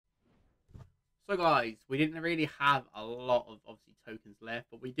So guys, we didn't really have a lot of obviously tokens left,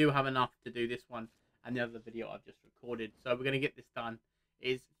 but we do have enough to do this one and the other video I've just recorded. So we're going to get this done.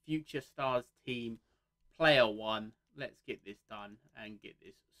 Is Future Stars Team Player 1. Let's get this done and get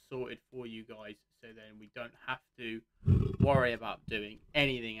this sorted for you guys so then we don't have to worry about doing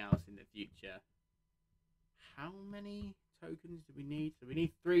anything else in the future. How many tokens do we need? So we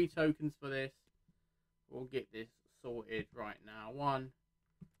need 3 tokens for this. We'll get this sorted right now. 1,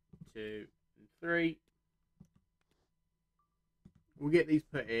 2, and 3. We'll get these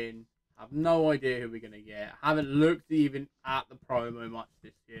put in. Have no idea who we're going to get. Haven't looked even at the promo much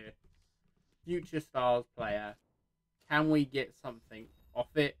this year. Future Stars player. Can we get something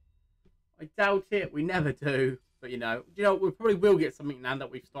off it? I doubt it. We never do. But you know, we probably will get something now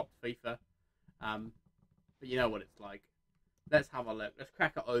that we've stopped FIFA. But you know what it's like. Let's have a look. Let's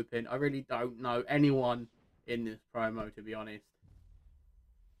crack it open. I really don't know anyone in this promo, to be honest.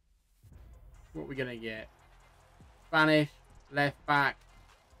 What are we going to get? Spanish, left back.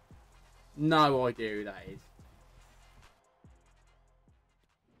 No idea who that is.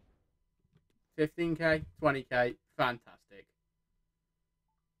 15k, 20k, fantastic.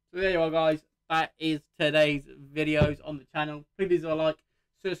 So there you are, guys. That is today's videos on the channel. Please leave a like,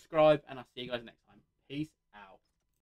 subscribe, and I'll see you guys next time. Peace